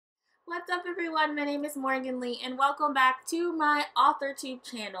What's up everyone, my name is Morgan Lee and welcome back to my AuthorTube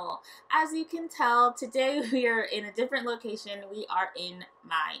channel. As you can tell, today we are in a different location. We are in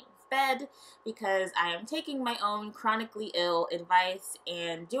my bed because I am taking my own chronically ill advice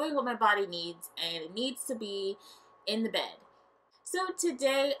and doing what my body needs, and it needs to be in the bed. So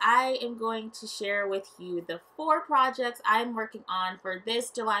today I am going to share with you the 4 projects I'm working on for this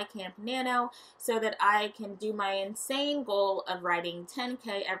July Camp Nano so that I can do my insane goal of writing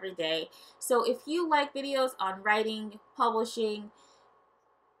 10K every day. So if you like videos on writing, publishing,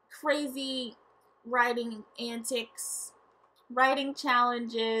 crazy writing antics, writing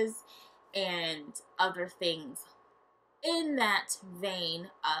challenges, and other things in that vein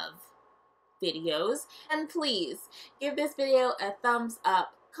of videos, and please give this video a thumbs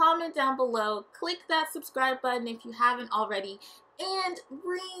up, comment down below, click that subscribe button if you haven't already, and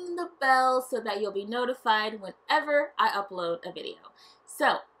ring the bell so that you'll be notified whenever I upload a video.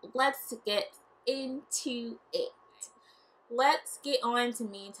 So let's get into it. Let's get on to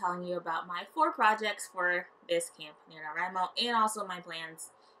me telling you about my 4 projects for this Camp NaNoWRIMO and also my plans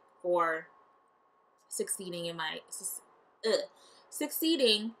for succeeding in my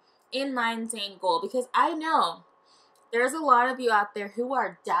insane goal, because I know there's a lot of you out there who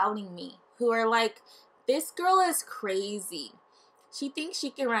are doubting me, who are like, this girl is crazy. She thinks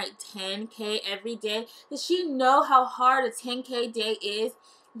she can write 10K every day. Does she know how hard a 10K day is?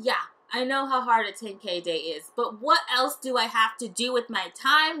 Yeah, I know how hard a 10K day is, but what else do I have to do with my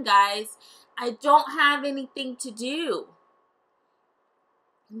time, guys? I don't have anything to do.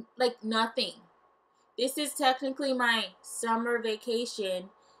 Like, nothing. This is technically my summer vacation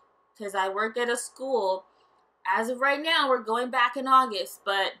because I work at a school. As of right now, we're going back in August,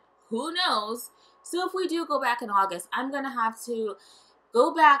 but who knows? So if we do go back in August, I'm going to have to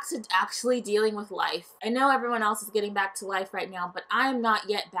go back to actually dealing with life. I know everyone else is getting back to life right now, but I'm not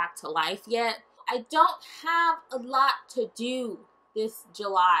yet back to life yet. I don't have a lot to do this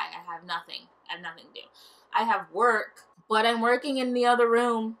July. I have nothing. I have nothing to do. I have work, but I'm working in the other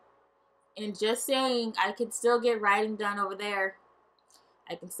room. And just saying, I can still get writing done over there.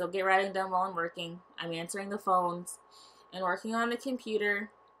 I can still get writing done while I'm working. I'm answering the phones and working on the computer.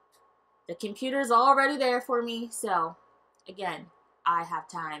 The computer's already there for me, so again, I have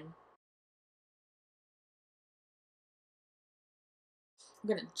time. I'm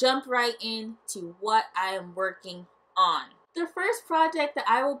gonna jump right into what I am working on. The first project that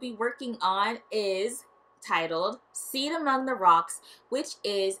I will be working on is titled Seed Among the Rocks, which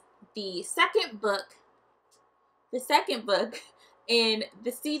is the second book in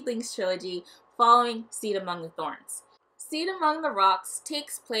the Seedlings trilogy following Seed Among the Thorns. Seed Among the Rocks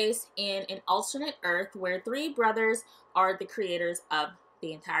takes place in an alternate Earth where 3 brothers are the creators of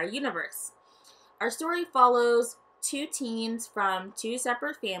the entire universe. Our story follows 2 teens from 2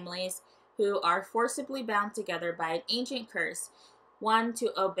 separate families who are forcibly bound together by an ancient curse, one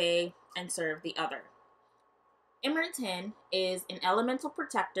to obey and serve the other. Emerton is an elemental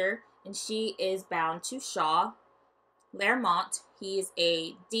protector, and she is bound to Shaw. Lermont, he's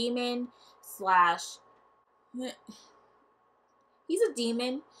a demon slash... He's a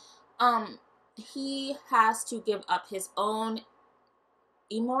demon. He has to give up his own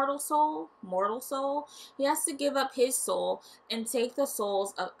mortal soul. He has to give up his soul and take the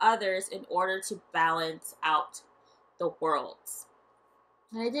souls of others in order to balance out the worlds.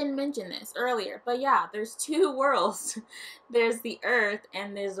 And I didn't mention this earlier, but yeah, there's 2 worlds. There's the Earth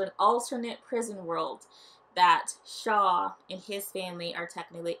and there's an alternate prison world that Shaw and his family are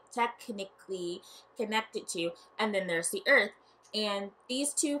technically connected to, and then there's the Earth. And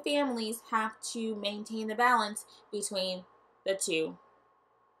these 2 families have to maintain the balance between the 2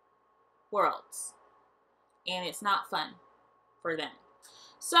 worlds. And it's not fun for them.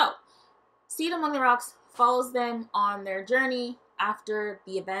 So, Seed Among the Rocks follows them on their journey after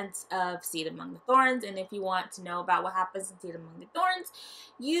the events of Seed Among the Thorns. And if you want to know about what happens in Seed Among the Thorns,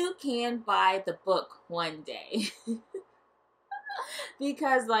 you can buy the book one day.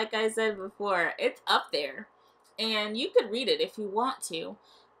 Because like I said before, it's up there. And you could read it if you want to.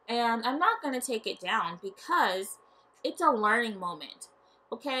 And I'm not going to take it down because it's a learning moment.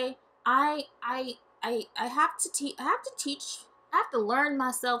 Okay? I have to learn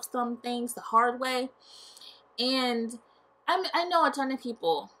myself some things the hard way. And I know a ton of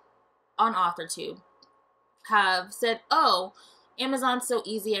people on AuthorTube have said, oh, Amazon's so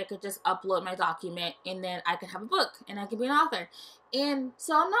easy, I could just upload my document and then I could have a book and I could be an author. And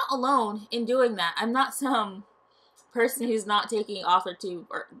so I'm not alone in doing that. I'm not some person who's not taking AuthorTube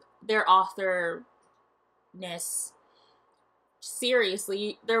or their authorness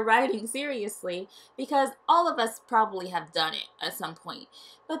seriously, they're writing seriously, because all of us probably have done it at some point.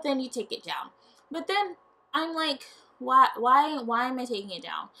 But then you take it down. But then I'm like, why am I taking it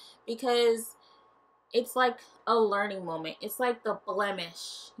down? Because it's like a learning moment. It's like the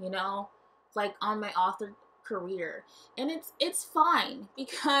blemish, you know, like on my author career. And it's fine,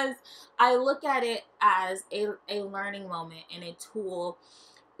 because I look at it as a learning moment and a tool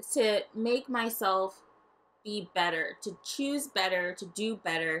to make myself be better, to choose better, to do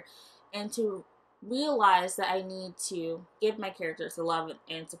better, and to realize that I need to give my characters the love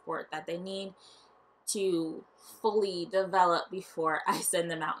and support that they need to fully develop before I send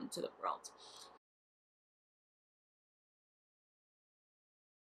them out into the world.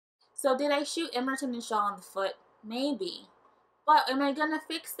 So did I shoot Emerton and Shaw in the foot? Maybe. But am I gonna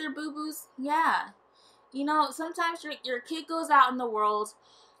fix their boo-boos? Yeah. You know, sometimes your kid goes out in the world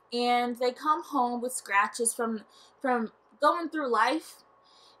and they come home with scratches from going through life,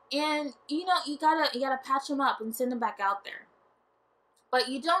 and you know, you gotta patch them up and send them back out there. But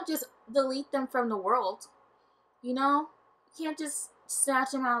you don't just delete them from the world. You know, you can't just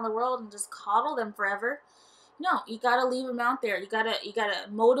snatch them out of the world and just coddle them forever. No, you gotta leave them out there. You gotta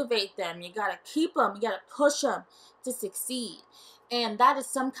motivate them. You gotta keep them. You gotta push them to succeed. And that is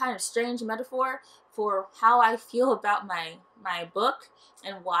some kind of strange metaphor for how I feel about my book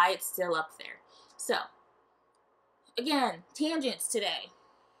and why it's still up there. So, again, tangents today.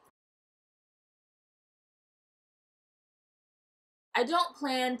 I don't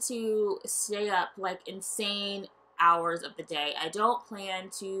plan to stay up like insane hours of the day. I don't plan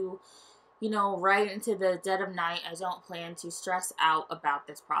to, you know, right into the dead of night. I don't plan to stress out about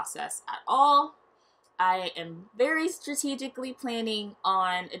this process at all. I am very strategically planning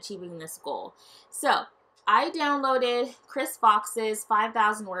on achieving this goal. So, I downloaded Chris Fox's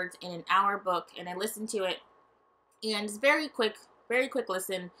 5,000 Words in an Hour book, and I listened to it, and it's very quick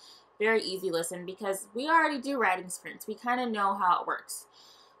listen, very easy listen, because we already do writing sprints. We kind of know how it works.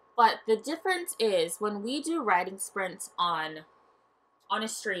 But the difference is when we do writing sprints on a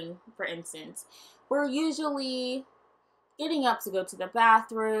stream, for instance, we're usually getting up to go to the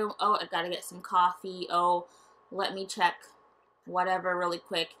bathroom. Oh, I gotta get some coffee. Oh, let me check whatever really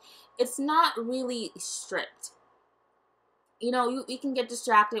quick. It's not really strict. You know, we can get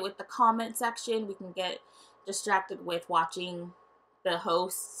distracted with the comment section. We can get distracted with watching the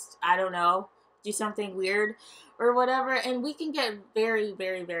hosts, I don't know, do something weird or whatever. And we can get very,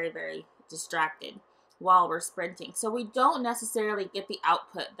 very, very, very distracted while we're sprinting. So we don't necessarily get the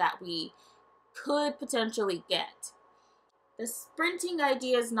output that we could potentially get. The sprinting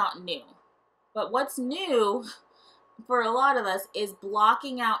idea is not new. But what's new for a lot of us is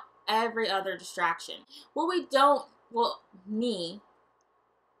blocking out every other distraction. Me,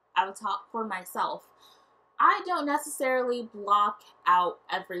 I would talk for myself. I don't necessarily block out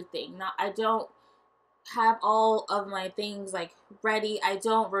everything. I don't have all of my things like ready. I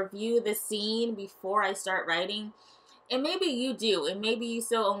don't review the scene before I start writing. And maybe you do, and maybe you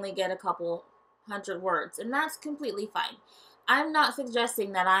still only get a couple hundred words, and that's completely fine. I'm not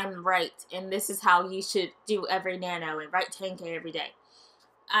suggesting that I'm right and this is how you should do every nano and write 10K every day.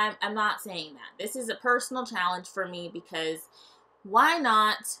 I'm not saying that. This is a personal challenge for me, because why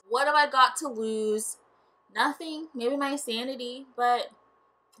not? What have I got to lose? Nothing. Maybe my sanity, but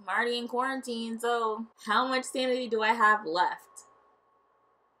I'm already in quarantine, so how much sanity do I have left?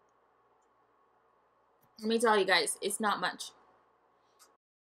 Let me tell you guys, it's not much.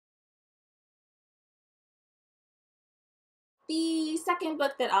 The second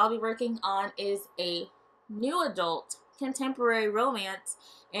book that I'll be working on is a new adult contemporary romance,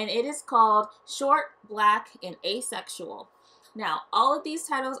 and it is called Short, Black, and Asexual. Now, all of these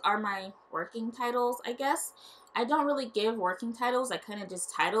titles are my working titles, I guess. I don't really give working titles. I kind of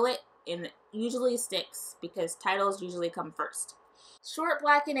just title it, and it usually sticks because titles usually come first. Short,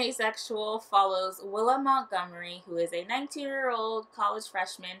 Black, and Asexual follows Willa Montgomery, who is a 19-year-old college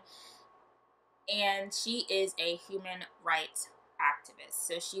freshman, and she is a human rights activist.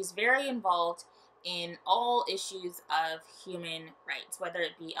 So she's very involved in all issues of human rights, whether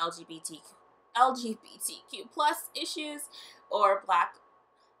it be LGBTQ plus issues, or Black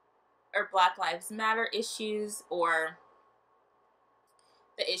Lives Matter issues, or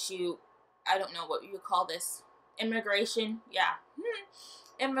the issue, I don't know what you would call this, immigration, yeah,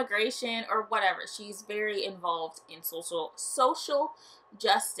 immigration or whatever. She's very involved in social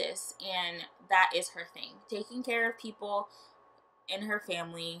justice, and that is her thing. Taking care of people in her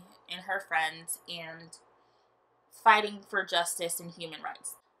family and her friends, and fighting for justice and human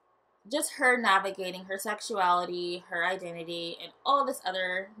rights. just her navigating her sexuality, her identity, and all this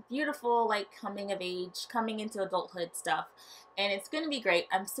other beautiful, like, coming of age, coming into adulthood stuff. And it's gonna be great.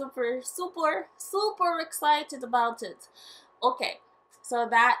 I'm super, super, super excited about it. Okay, so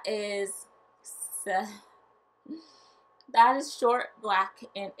that is Short, Black,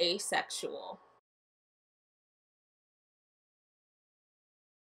 and Asexual.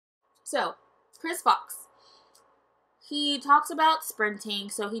 So, Chris Fox. He talks about sprinting.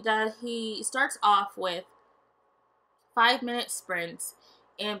 So he starts off with 5-minute sprints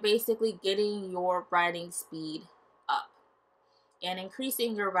and basically getting your riding speed up and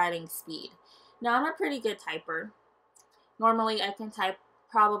increasing your riding speed. Now, I'm a pretty good typer. Normally, I can type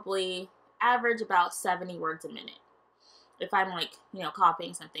probably average about 70 words a minute. If I'm like,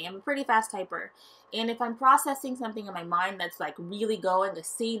 copying something, I'm a pretty fast typer. And if I'm processing something in my mind that's like really going, the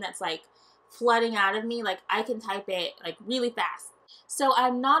scene that's like flooding out of me, like I can type it like really fast. So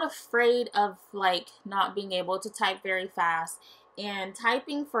I'm not afraid of like not being able to type very fast. And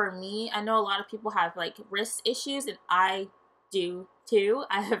typing for me, I know a lot of people have like wrist issues, and I do too.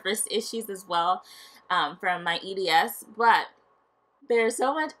 I have wrist issues as well from my EDS, but it's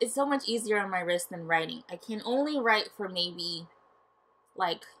so much easier on my wrist than writing. I can only write for maybe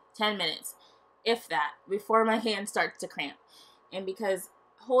like 10 minutes, if that, before my hand starts to cramp. And because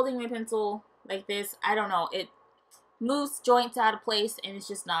holding my pencil like this, I don't know, it moves joints out of place and it's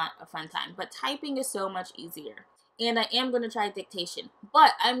just not a fun time. But typing is so much easier. And I am going to try dictation,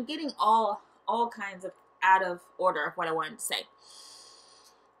 but I'm getting all kinds of out of order of what I wanted to say.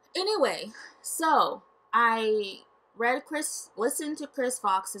 Anyway, so I listened to Chris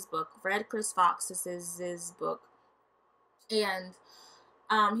Fox's book, read Chris Fox's book, and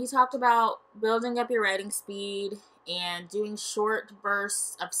he talked about building up your writing speed and doing short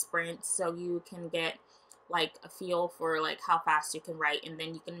bursts of sprints so you can get like a feel for like how fast you can write, and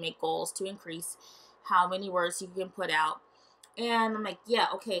then you can make goals to increase how many words you can put out. And I'm like, yeah,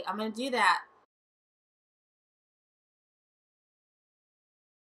 okay, I'm gonna do that.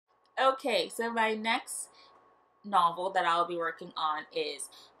 Okay, so my next novel that I'll be working on is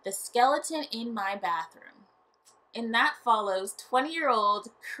The Skeleton in My Bathroom. And that follows 20-year-old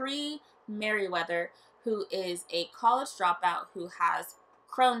Cree Merriweather, who is a college dropout who has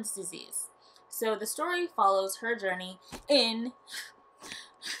Crohn's disease. So the story follows her journey into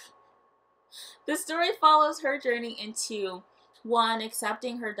one,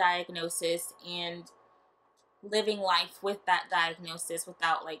 accepting her diagnosis and living life with that diagnosis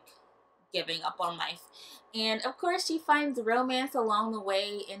without like giving up on life. And of course she finds romance along the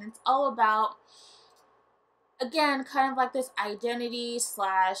way, and it's all about, again, kind of like this identity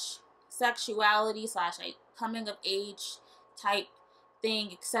slash sexuality slash like coming of age type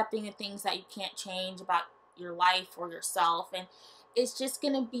thing, accepting the things that you can't change about your life or yourself. And it's just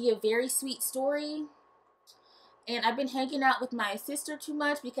gonna be a very sweet story. And I've been hanging out with my sister too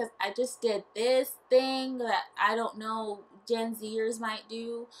much because I just did this thing that I don't know Gen Zers might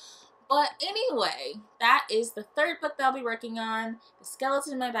do. But anyway, that is the third book that I'll be working on, The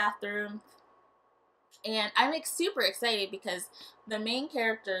Skeleton in My Bathroom. And I'm super excited because the main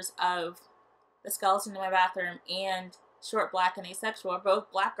characters of The Skeleton in My Bathroom and Short, Black, and Asexual are both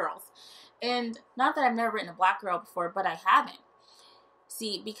black girls. And not that I've never written a black girl before, but I haven't.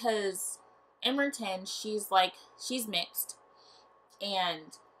 See, because Emerton, she's mixed.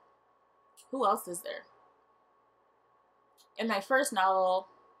 And who else is there? In my first novel,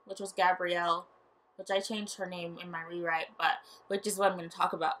 which was Gabrielle, which I changed her name in my rewrite, but which is what I'm going to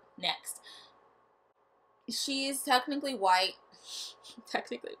talk about next. She's technically white.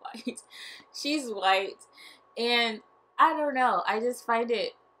 She's white. And I don't know. I just find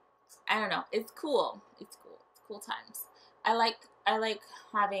it, I don't know. It's cool. It's cool. It's cool times. I like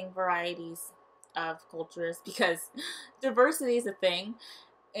having varieties of cultures because diversity is a thing.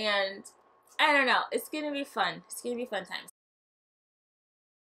 And I don't know. It's going to be fun. It's going to be fun times.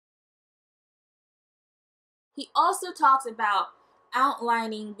 He also talks about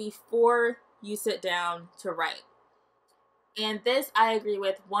outlining before you sit down to write. And this I agree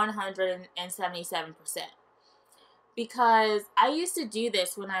with 177%. Because I used to do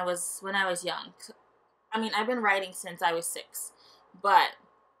this when I was young. I mean, I've been writing since I was 6. But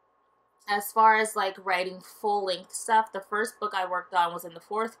as far as like writing full-length stuff, the first book I worked on was in the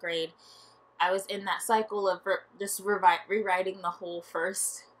 4th grade. I was in that cycle of just rewriting the whole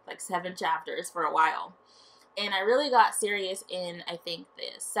first like 7 chapters for a while. And I really got serious in, I think,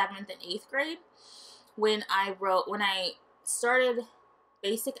 the 7th and 8th grade when I started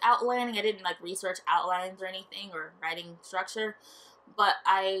basic outlining. I didn't like research outlines or anything or writing structure, but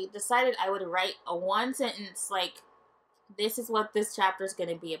I decided I would write a 1-sentence like this is what this chapter is going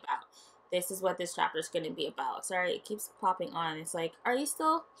to be about. This is what this chapter is going to be about. Sorry, it keeps popping on. It's like, are you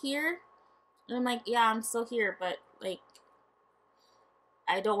still here? And I'm like, yeah, I'm still here, but like,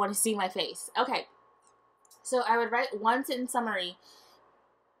 I don't want to see my face. Okay. So I would write one sentence summary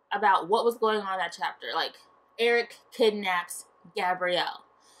about what was going on in that chapter. Like, Eric kidnaps Gabrielle.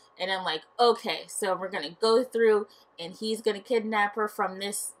 And I'm like, okay, so we're going to go through and he's going to kidnap her from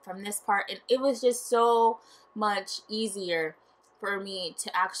this part. And it was just so much easier for me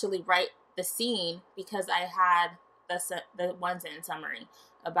to actually write the scene because I had the one sentence summary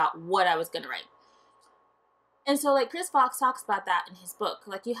about what I was going to write. And so like Chris Fox talks about that in his book.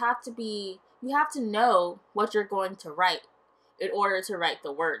 Like you have to know what you're going to write in order to write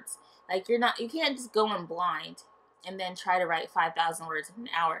the words. Like you can't just go in blind and then try to write 5,000 words in an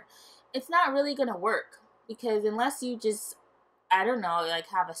hour. It's not really going to work because unless you just, I don't know, like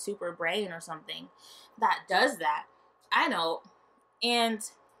have a super brain or something that does that. I know. And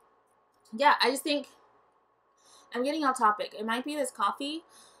yeah, I just think I'm getting off topic. It might be this coffee,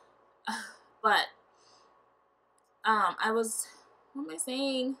 but what am I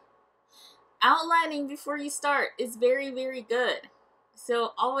saying? Outlining before you start is very, very good.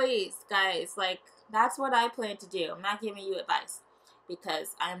 So always, guys, like that's what I plan to do. I'm not giving you advice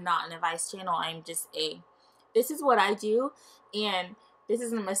because I'm not an advice channel. I'm just this is what I do and this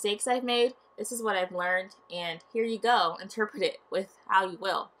is the mistakes I've made. This is what I've learned and here you go. Interpret it with how you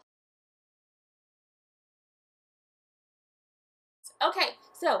will. Okay,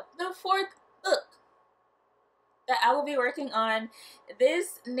 so the fourth book that I will be working on,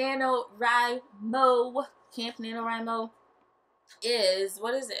 this NaNoWRIMO, Camp NaNoWRIMO, is,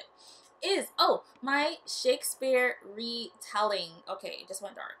 what is it? Oh, my Shakespeare retelling. Okay, it just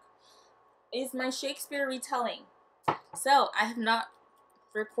went dark. Is my Shakespeare retelling. So, I have not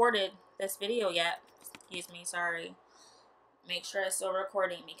recorded this video yet. Excuse me, sorry. Make sure it's still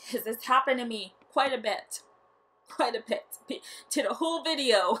recording because this happened to me quite a bit. Did a whole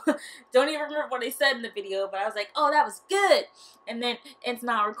video. Don't even remember what I said in the video, but I was like, oh, that was good. And then it's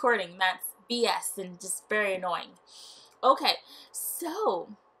not recording. That's BS and just very annoying. Okay,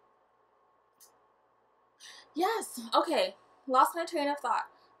 so yes, okay, lost my train of thought.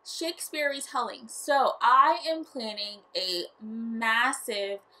 Shakespeare retelling. So I am planning a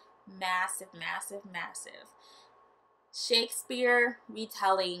massive Shakespeare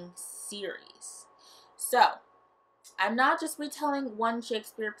retelling series. So I'm not just retelling one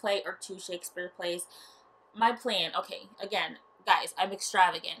Shakespeare play or two Shakespeare plays. My plan, okay, again, guys, I'm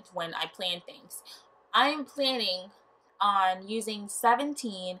extravagant when I plan things. I'm planning on using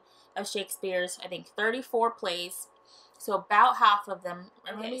 17 of Shakespeare's, I think, 34 plays. So about half of them.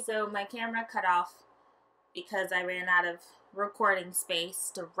 Okay, so my camera cut off because I ran out of recording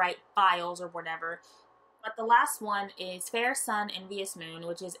space to write files or whatever. But the last one is Fair Sun, Envious Moon,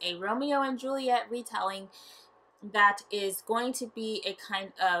 which is a Romeo and Juliet retelling that is going to be a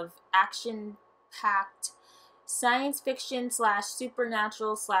kind of action-packed science fiction /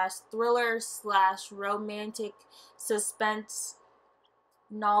 supernatural / thriller / romantic suspense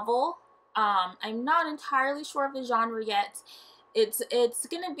novel. I'm not entirely sure of the genre yet. It's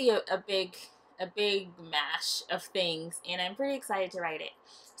gonna be a big mash of things, and I'm pretty excited to write it.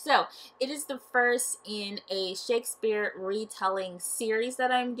 So it is the first in a Shakespeare retelling series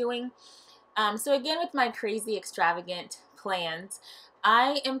that I'm doing. So again, with my crazy extravagant plans,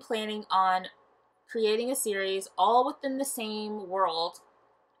 I am planning on creating a series all within the same world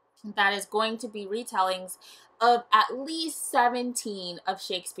that is going to be retellings of at least 17 of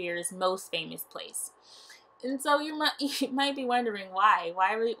Shakespeare's most famous plays. And so you might be wondering why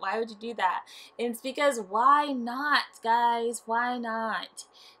would you do that? And it's because why not, guys? Why not?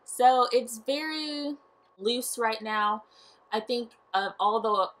 So it's very loose right now. I think of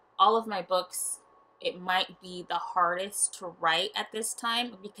all of my books, it might be the hardest to write at this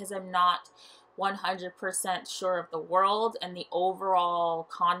time because I'm not 100% sure of the world and the overall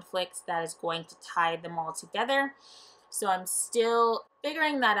conflicts that is going to tie them all together. So I'm still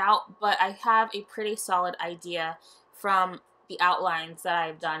figuring that out, but I have a pretty solid idea from the outlines that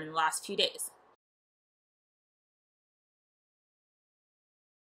I've done in the last few days.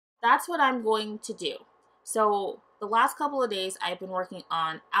 That's what I'm going to do. So the last couple of days I've been working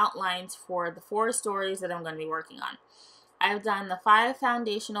on outlines for the 4 stories that I'm going to be working on. I've done the 5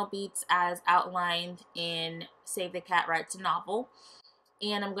 foundational beats as outlined in Save the Cat Writes a Novel,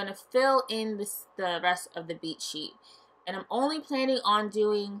 and I'm going to fill in the rest of the beat sheet. And I'm only planning on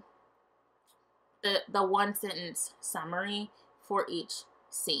doing the one sentence summary for each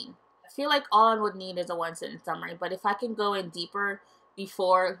scene. I feel like all I would need is a one sentence summary, but if I can go in deeper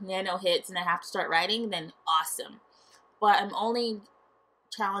before Nano hits and I have to start writing, then awesome. but I'm only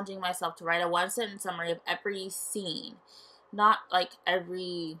challenging myself to write a 1-sentence summary of every scene. Not like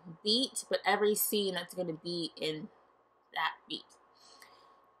every beat, but every scene that's going to be in that beat.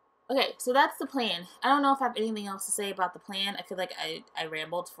 Okay, so that's the plan. I don't know if I have anything else to say about the plan. I feel like I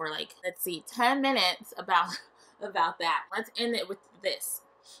rambled for like, let's see, 10 minutes about that. Let's end it with this.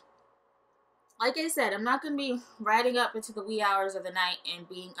 Like I said, I'm not going to be riding up into the wee hours of the night and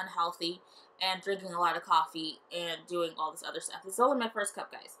being unhealthy and drinking a lot of coffee and doing all this other stuff. This is only my first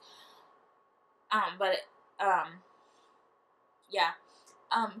cup, guys. Yeah.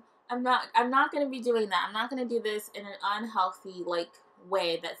 I'm not going to be doing that. I'm not going to do this in an unhealthy, like,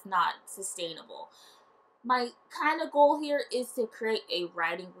 way that's not sustainable. My kind of goal here is to create a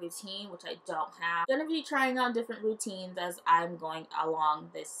writing routine, which I don't have. I'm going to be trying on different routines as I'm going along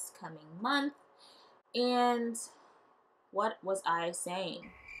this coming month. And what was I saying?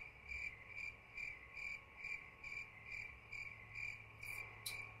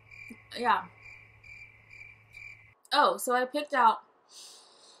 Yeah. Oh, so I picked out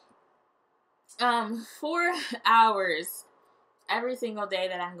 4 hours every single day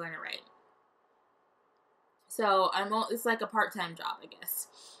that I'm going to write. So it's like a part-time job, I guess.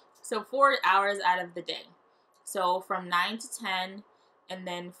 So 4 hours out of the day. So from 9 to 10, and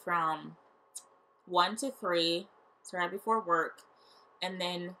then from 1 to 3, so right before work, and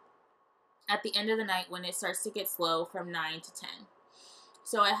then at the end of the night when it starts to get slow, from 9 to 10.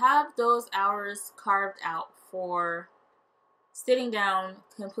 So I have those hours carved out for sitting down,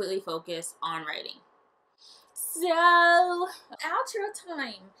 completely focused on writing. So, outro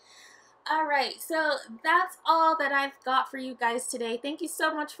time. Alright, so that's all that I've got for you guys today. Thank you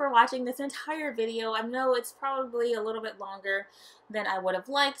so much for watching this entire video. I know it's probably a little bit longer than I would have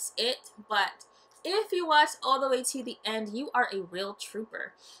liked it, but if you watched all the way to the end, you are a real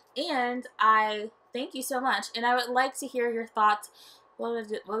trooper. And I thank you so much, and I would like to hear your thoughts. What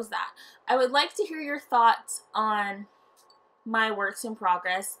was that? I would like to hear your thoughts on my works in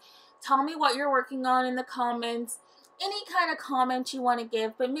progress. Tell me what you're working on in the comments. Any kind of comment you want to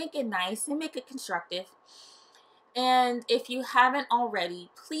give, but make it nice and make it constructive. And if you haven't already,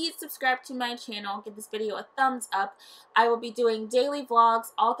 please subscribe to my channel. Give this video a thumbs up. I will be doing daily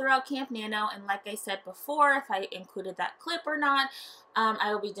vlogs all throughout Camp Nano. And like I said before, if I included that clip or not,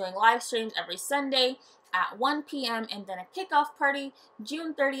 I will be doing live streams every Sunday at 1 p.m. and then a kickoff party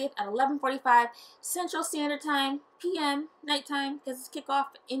June 30th at 11:45 Central Standard Time, p.m., nighttime, because it's kickoff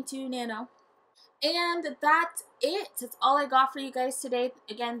into Nano. And that's it. That's all I got for you guys today.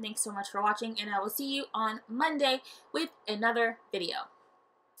 Again, thanks so much for watching, and I will see you on Monday with another video.